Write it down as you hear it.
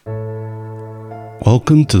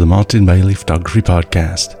Welcome to the Martin Bailey Photography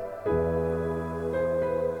Podcast.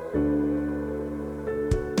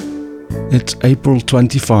 It's April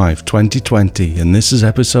 25, 2020, and this is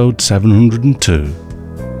episode 702.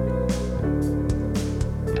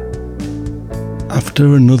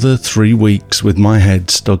 After another 3 weeks with my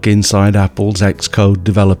head stuck inside Apple's Xcode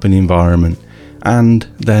developing environment, and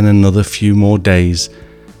then another few more days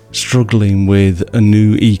struggling with a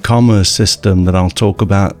new e-commerce system that I'll talk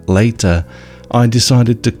about later, I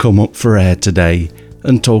decided to come up for air today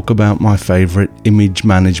and talk about my favourite image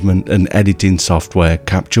management and editing software,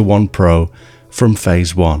 Capture One Pro from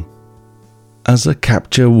Phase One. As a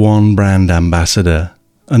Capture One brand ambassador,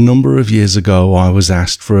 a number of years ago I was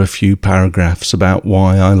asked for a few paragraphs about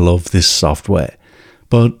why I love this software,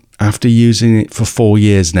 but after using it for 4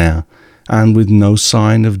 years now, and with no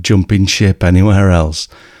sign of jumping ship anywhere else,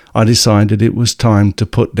 I decided it was time to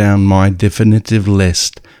put down my definitive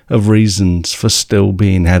list of reasons for still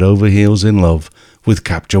being head over heels in love with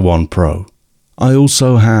Capture One Pro. I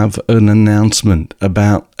also have an announcement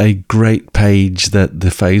about a great page that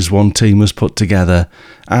the Phase One team has put together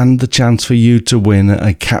and the chance for you to win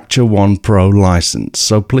a Capture One Pro license,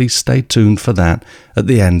 so please stay tuned for that at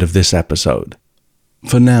the end of this episode.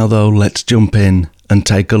 For now though, let's jump in and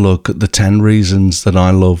take a look at the 10 reasons that I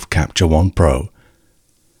love Capture One Pro.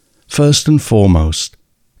 First and foremost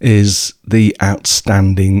is the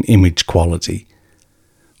outstanding image quality.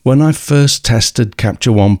 When I first tested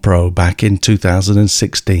Capture One Pro back in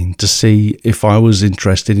 2016 to see if I was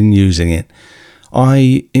interested in using it,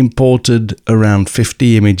 I imported around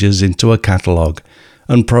 50 images into a catalogue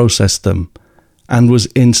and processed them, and was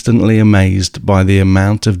instantly amazed by the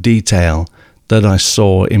amount of detail that I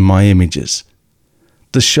saw in my images.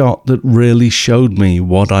 The shot that really showed me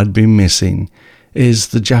what I'd been missing is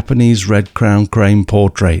the Japanese red crown crane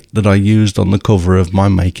portrait that I used on the cover of my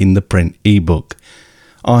Making the Print ebook.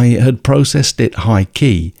 I had processed it high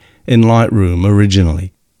key in Lightroom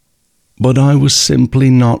originally, but I was simply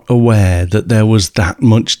not aware that there was that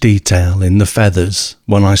much detail in the feathers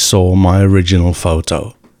when I saw my original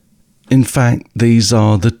photo. In fact, these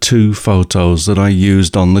are the 2 photos that I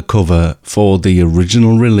used on the cover for the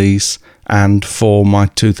original release and for my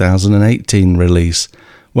 2018 release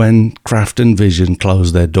when Craft and Vision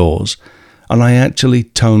closed their doors, and I actually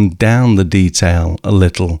toned down the detail a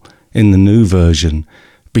little in the new version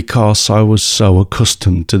because I was so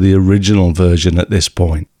accustomed to the original version at this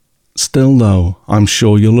point. Still though, I'm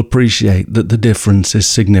sure you'll appreciate that the difference is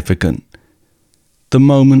significant. The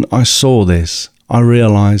moment I saw this, I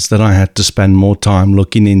realised that I had to spend more time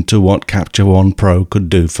looking into what Capture One Pro could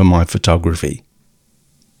do for my photography.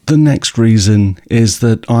 The next reason is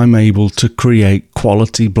that I'm able to create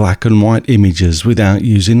quality black and white images without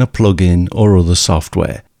using a plugin or other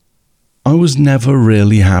software. I was never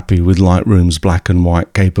really happy with Lightroom's black and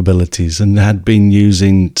white capabilities and had been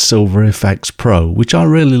using Silver Efex Pro, which I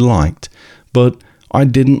really liked, but I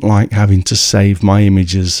didn't like having to save my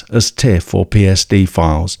images as TIFF or PSD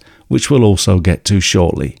files, which we'll also get to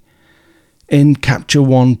shortly. In Capture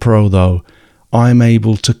One Pro though, I'm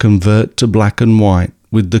able to convert to black and white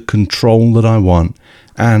with the control that I want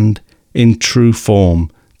and, in true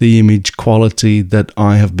form, the image quality that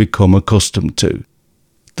I have become accustomed to.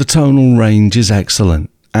 The tonal range is excellent,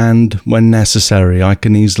 and when necessary I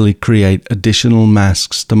can easily create additional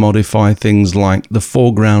masks to modify things like the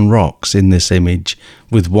foreground rocks in this image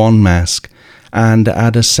with one mask and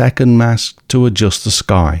add a second mask to adjust the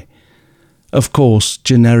sky. Of course,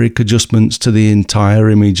 generic adjustments to the entire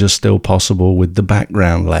image are still possible with the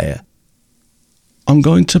background layer. I'm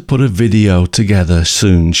going to put a video together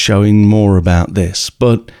soon showing more about this,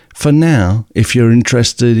 but for now, if you're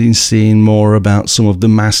interested in seeing more about some of the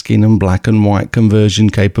masking and black and white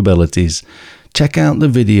conversion capabilities, check out the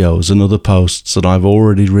videos and other posts that I've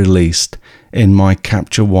already released in my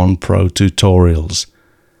Capture One Pro tutorials.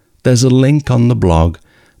 There's a link on the blog,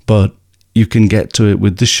 but you can get to it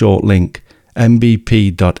with the short link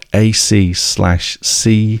mbp.ac/co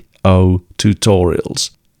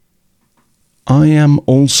tutorials. I am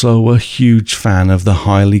also a huge fan of the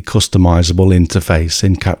highly customizable interface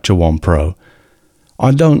in Capture One Pro.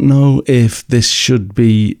 I don't know if this should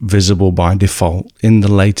be visible by default in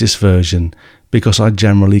the latest version because I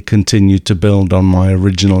generally continue to build on my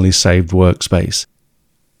originally saved workspace.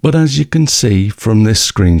 But as you can see from this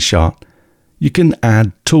screenshot, you can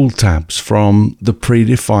add tool tabs from the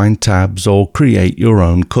predefined tabs or create your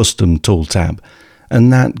own custom tool tab,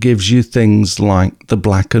 and that gives you things like the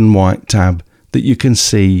black and white tab that you can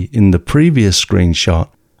see in the previous screenshot,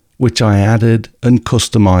 which I added and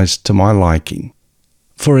customized to my liking.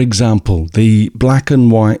 For example, the black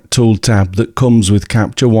and white tool tab that comes with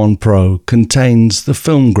Capture One Pro contains the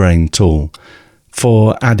film grain tool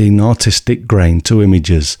for adding artistic grain to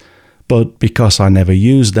images, but because I never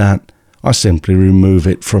use that, I simply remove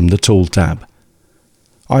it from the tool tab.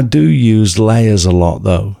 I do use layers a lot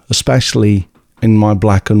though, especially in my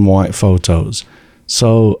black and white photos,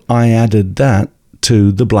 so I added that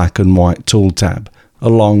to the black and white tool tab,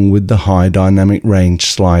 along with the high dynamic range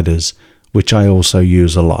sliders, which I also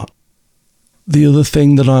use a lot. The other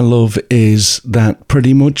thing that I love is that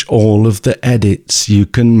pretty much all of the edits you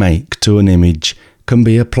can make to an image can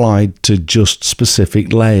be applied to just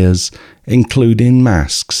specific layers, including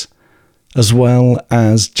masks, as well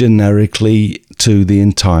as generically to the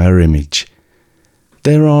entire image.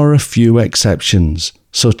 There are a few exceptions,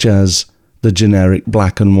 such as the generic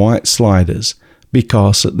black and white sliders,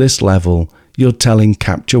 because at this level you're telling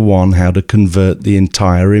Capture One how to convert the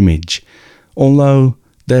entire image, although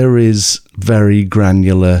there is very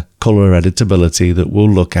granular color editability that we'll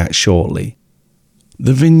look at shortly.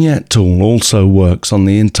 The vignette tool also works on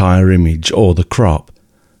the entire image or the crop,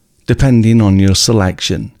 depending on your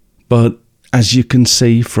selection, but as you can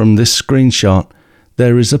see from this screenshot,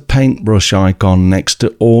 there is a paintbrush icon next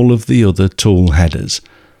to all of the other tool headers.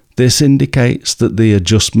 This indicates that the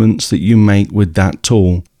adjustments that you make with that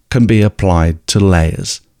tool can be applied to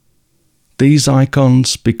layers. These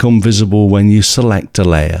icons become visible when you select a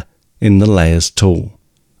layer in the Layers tool.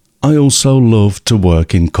 I also love to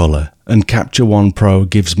work in color, and Capture One Pro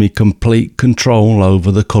gives me complete control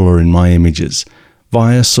over the color in my images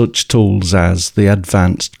via such tools as the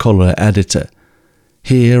Advanced Color Editor.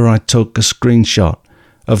 Here I took a screenshot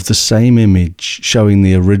of the same image showing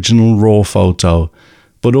the original raw photo,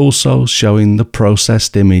 but also showing the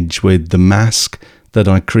processed image with the mask that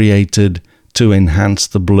I created to enhance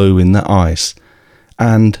the blue in the ice,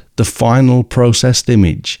 and the final processed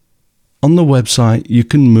image. On the website you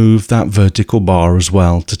can move that vertical bar as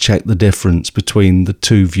well to check the difference between the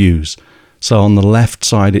two views. So on the left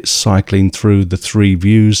side it's cycling through the three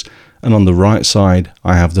views, and on the right side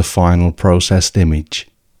I have the final processed image.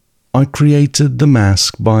 I created the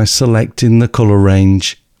mask by selecting the color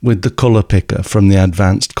range with the color picker from the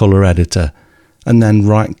Advanced Color Editor, and then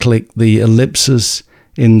right-click the ellipses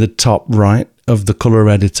in the top right of the color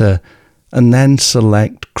editor, and then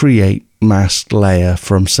select Create Masked Layer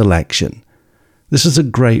from Selection. This is a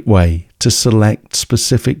great way to select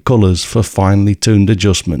specific colors for finely tuned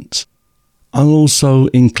adjustments. I'll also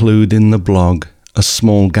include in the blog a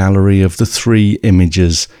small gallery of the three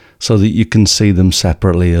images so that you can see them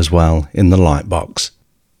separately as well in the lightbox.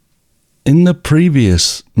 In the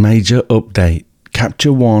previous major update,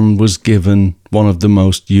 Capture One was given one of the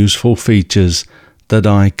most useful features that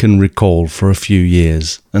I can recall for a few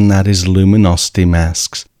years, and that is luminosity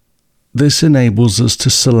masks. This enables us to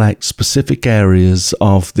select specific areas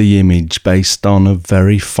of the image based on a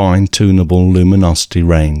very fine-tunable luminosity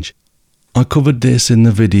range. I covered this in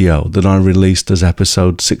the video that I released as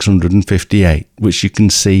episode 658, which you can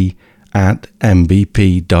see at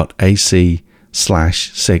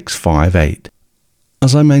mbp.ac/658.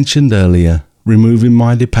 As I mentioned earlier, removing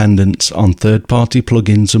my dependence on third-party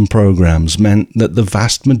plugins and programs meant that the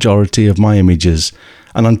vast majority of my images,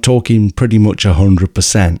 and I'm talking pretty much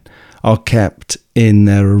 100%, are kept in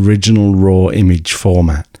their original raw image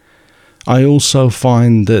format. I also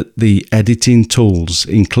find that the editing tools,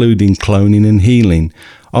 including cloning and healing,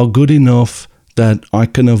 are good enough that I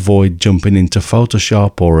can avoid jumping into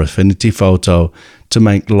Photoshop or Affinity Photo to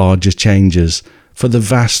make larger changes for the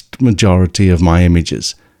vast majority of my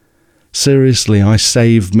images. Seriously, I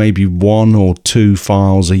save maybe 1 or 2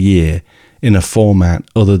 files a year in a format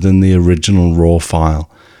other than the original raw file,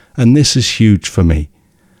 and this is huge for me.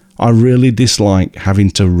 I really dislike having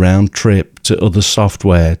to round trip to other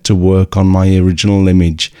software to work on my original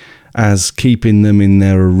image, as keeping them in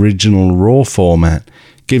their original raw format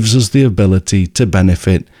gives us the ability to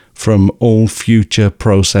benefit from all future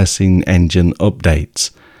processing engine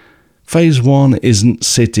updates. Phase 1 isn't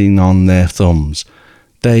sitting on their thumbs.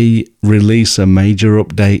 They release a major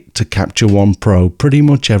update to Capture One Pro pretty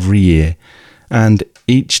much every year, and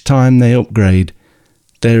each time they upgrade,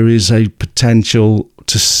 there is a potential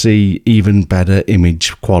to see even better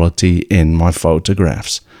image quality in my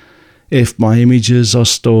photographs. If my images are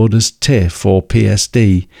stored as TIFF or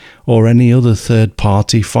PSD or any other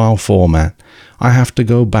third-party file format, I have to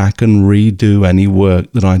go back and redo any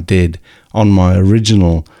work that I did on my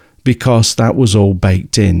original because that was all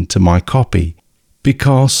baked into my copy.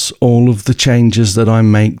 Because all of the changes that I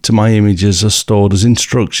make to my images are stored as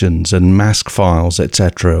instructions and mask files,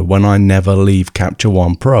 etc. when I never leave Capture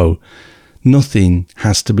One Pro, nothing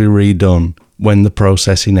has to be redone when the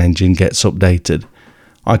processing engine gets updated.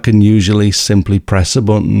 I can usually simply press a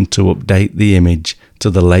button to update the image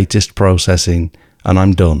to the latest processing, and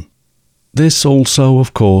I'm done. This also,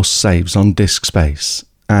 of course, saves on disk space,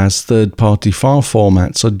 as third-party file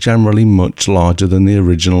formats are generally much larger than the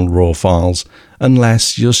original RAW files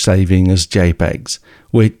unless you're saving as JPEGs,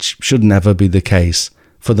 which should never be the case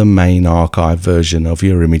for the main archive version of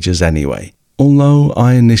your images anyway. Although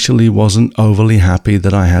I initially wasn't overly happy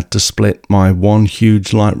that I had to split my one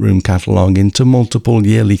huge Lightroom catalogue into multiple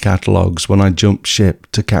yearly catalogues when I jumped ship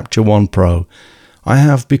to Capture One Pro, I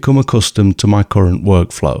have become accustomed to my current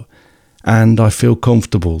workflow, and I feel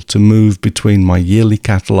comfortable to move between my yearly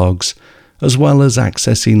catalogues as well as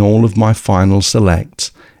accessing all of my final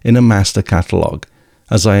selects in a master catalogue,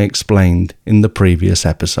 as I explained in the previous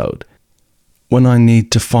episode. When I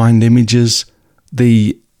need to find images,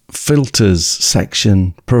 the Filters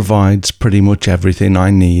section provides pretty much everything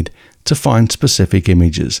I need to find specific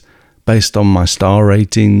images based on my star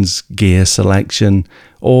ratings, gear selection,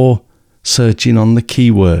 or searching on the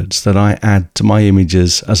keywords that I add to my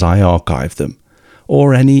images as I archive them,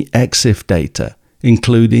 or any EXIF data,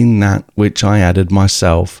 including that which I added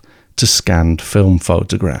myself to scanned film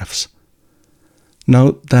photographs.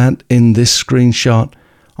 Note that in this screenshot,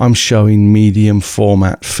 I'm showing medium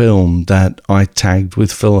format film that I tagged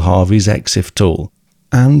with Phil Harvey's EXIF tool,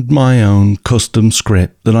 and my own custom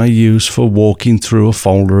script that I use for walking through a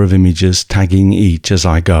folder of images, tagging each as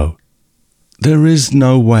I go. There is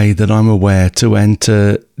no way that I'm aware to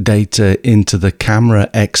enter data into the camera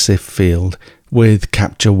EXIF field with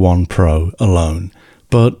Capture One Pro alone,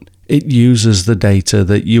 but it uses the data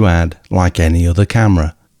that you add like any other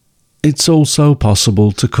camera. It's also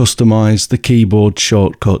possible to customize the keyboard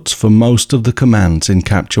shortcuts for most of the commands in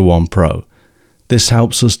Capture One Pro. This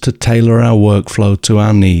helps us to tailor our workflow to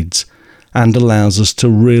our needs and allows us to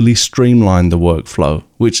really streamline the workflow,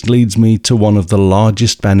 which leads me to one of the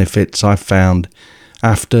largest benefits I've found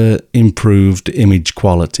after improved image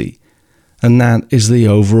quality, and that is the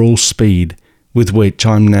overall speed with which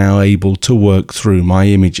I'm now able to work through my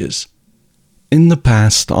images. In the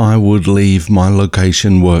past, I would leave my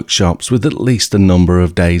location workshops with at least a number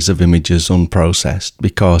of days of images unprocessed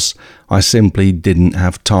because I simply didn't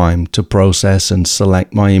have time to process and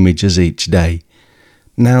select my images each day.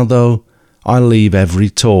 Now though, I leave every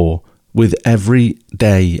tour with every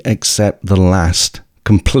day except the last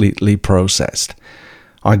completely processed.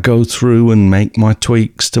 I go through and make my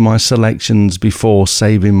tweaks to my selections before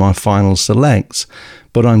saving my final selects,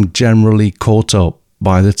 but I'm generally caught up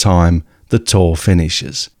by the time the tour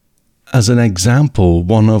finishes. As an example,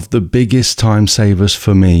 one of the biggest time savers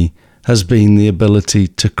for me has been the ability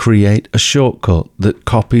to create a shortcut that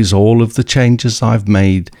copies all of the changes I've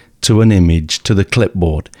made to an image to the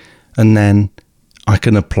clipboard, and then I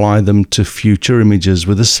can apply them to future images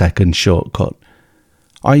with a second shortcut.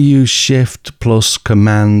 I use Shift plus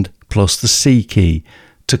Command plus the C key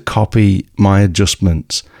to copy my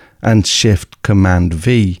adjustments and Shift Command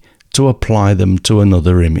V to apply them to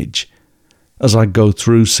another image. As I go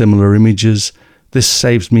through similar images, this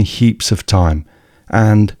saves me heaps of time,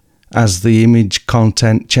 and as the image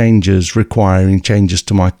content changes requiring changes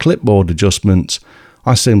to my clipboard adjustments,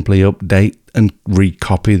 I simply update and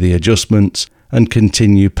recopy the adjustments and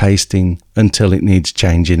continue pasting until it needs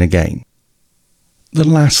changing again. The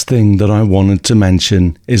last thing that I wanted to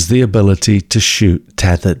mention is the ability to shoot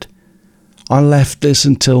tethered. I left this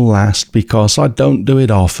until last because I don't do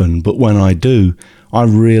it often, but when I do, I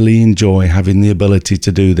really enjoy having the ability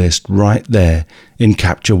to do this right there in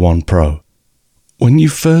Capture One Pro. When you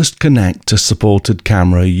first connect a supported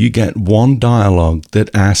camera, you get one dialog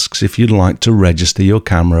that asks if you'd like to register your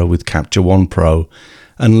camera with Capture One Pro,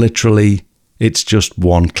 and literally it's just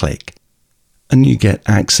one click. And you get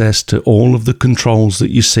access to all of the controls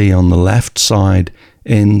that you see on the left side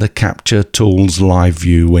in the Capture Tools Live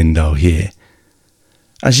View window here.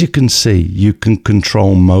 As you can see, you can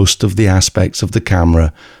control most of the aspects of the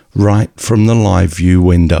camera right from the Live View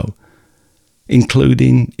window,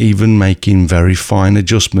 including even making very fine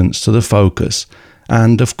adjustments to the focus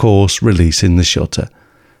and, of course, releasing the shutter.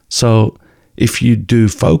 So, if you do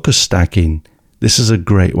focus stacking, this is a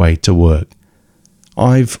great way to work.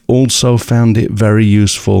 I've also found it very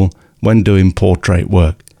useful when doing portrait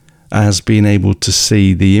work, as being able to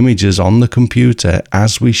see the images on the computer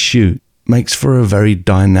as we shoot makes for a very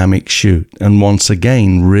dynamic shoot and once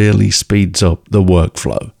again really speeds up the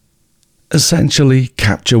workflow. Essentially,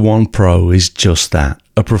 Capture One Pro is just that,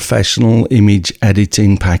 a professional image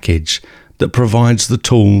editing package that provides the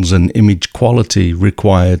tools and image quality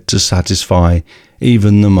required to satisfy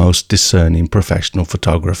even the most discerning professional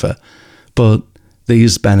photographer, but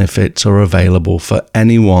these benefits are available for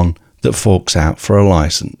anyone that forks out for a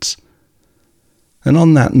license. And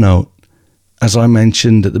on that note, as I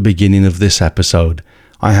mentioned at the beginning of this episode,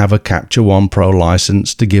 I have a Capture One Pro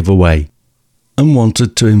license to give away and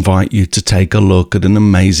wanted to invite you to take a look at an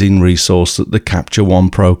amazing resource that the Capture One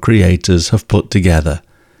Pro creators have put together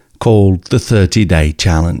called the 30-Day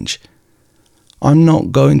Challenge. I'm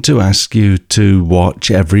not going to ask you to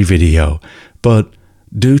watch every video, but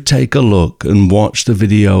do take a look and watch the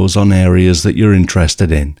videos on areas that you're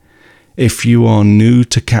interested in. If you are new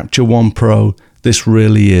to Capture One Pro, this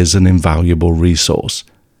really is an invaluable resource.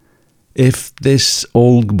 If this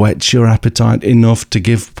all whets your appetite enough to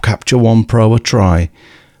give Capture One Pro a try,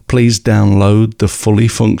 please download the fully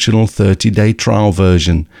functional 30-day trial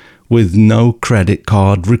version with no credit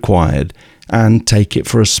card required and take it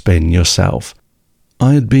for a spin yourself.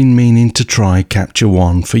 I had been meaning to try Capture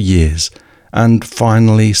One for years and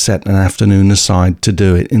finally set an afternoon aside to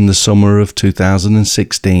do it in the summer of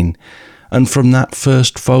 2016, and from that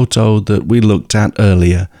first photo that we looked at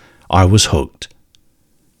earlier, I was hooked.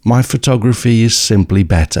 My photography is simply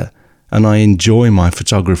better, and I enjoy my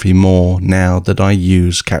photography more now that I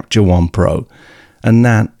use Capture One Pro, and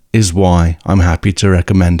that is why I'm happy to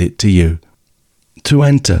recommend it to you. To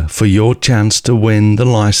enter for your chance to win the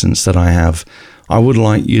license that I have, I would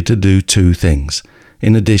like you to do two things,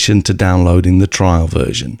 in addition to downloading the trial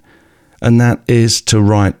version, and that is to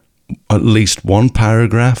write at least one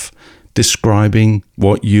paragraph describing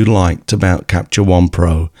what you liked about Capture One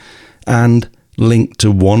Pro, and link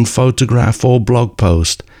to one photograph or blog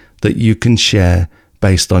post that you can share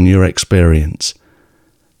based on your experience.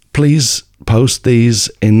 Please post these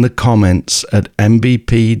in the comments at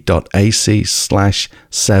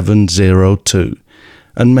mbp.ac/702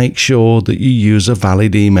 and make sure that you use a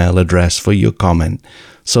valid email address for your comment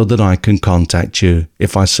so that I can contact you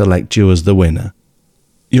if I select you as the winner.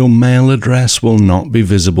 Your mail address will not be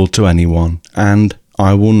visible to anyone, and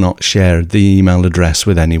I will not share the email address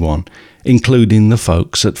with anyone, including the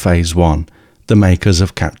folks at Phase One, the makers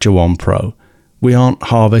of Capture One Pro. We aren't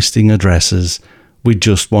harvesting addresses, we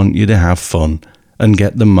just want you to have fun and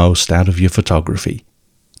get the most out of your photography.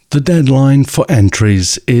 The deadline for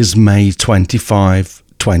entries is May 25,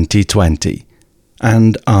 2020,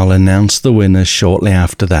 and I'll announce the winners shortly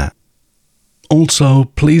after that. Also,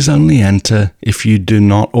 please only enter if you do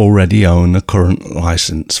not already own a current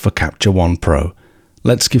license for Capture One Pro.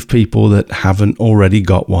 Let's give people that haven't already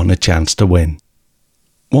got one a chance to win.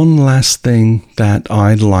 One last thing that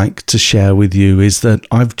I'd like to share with you is that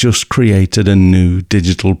I've just created a new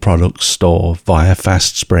digital product store via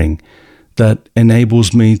FastSpring that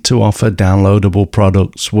enables me to offer downloadable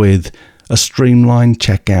products with a streamlined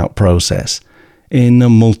checkout process in a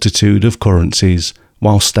multitude of currencies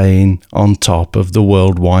while staying on top of the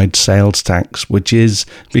worldwide sales tax, which is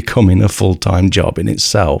becoming a full-time job in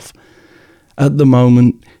itself. At the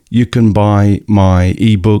moment, you can buy my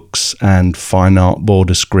ebooks and fine art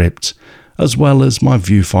border scripts, as well as my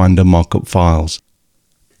Viewfinder mockup files,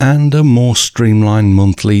 and a more streamlined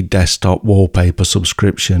monthly desktop wallpaper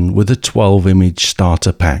subscription with a 12-image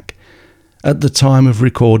starter pack. At the time of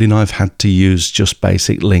recording, I've had to use just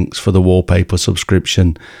basic links for the wallpaper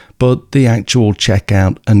subscription, but the actual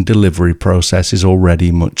checkout and delivery process is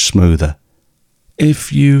already much smoother.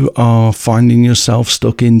 If you are finding yourself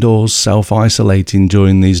stuck indoors self-isolating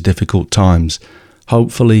during these difficult times,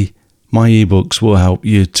 hopefully my ebooks will help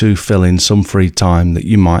you to fill in some free time that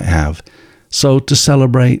you might have. So to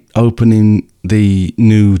celebrate opening the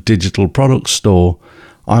new digital product store,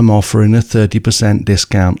 I'm offering a 30%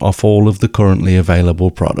 discount off all of the currently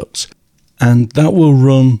available products. And that will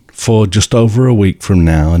run for just over a week from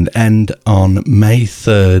now and end on May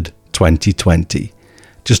 3rd, 2020.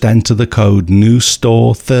 Just enter the code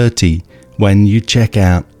NEWSTORE30 when you check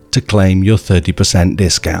out to claim your 30%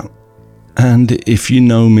 discount. And if you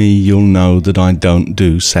know me, you'll know that I don't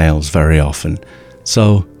do sales very often.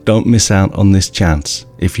 So don't miss out on this chance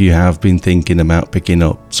if you have been thinking about picking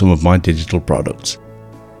up some of my digital products.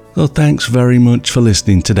 So thanks very much for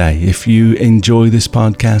listening today. If you enjoy this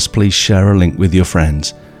podcast, please share a link with your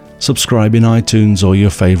friends. Subscribe in iTunes or your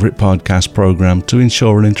favorite podcast program to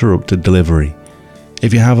ensure uninterrupted delivery.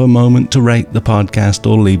 If you have a moment to rate the podcast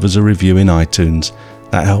or leave us a review in iTunes,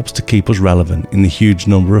 that helps to keep us relevant in the huge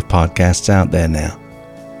number of podcasts out there now.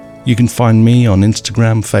 You can find me on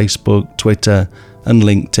Instagram, Facebook, Twitter, and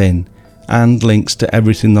LinkedIn, and links to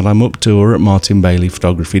everything that I'm up to are at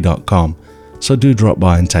martinbaileyphotography.com, so do drop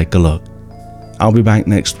by and take a look. I'll be back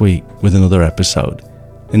next week with another episode.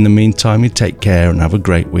 In the meantime, you take care and have a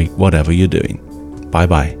great week, whatever you're doing. Bye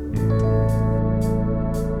bye.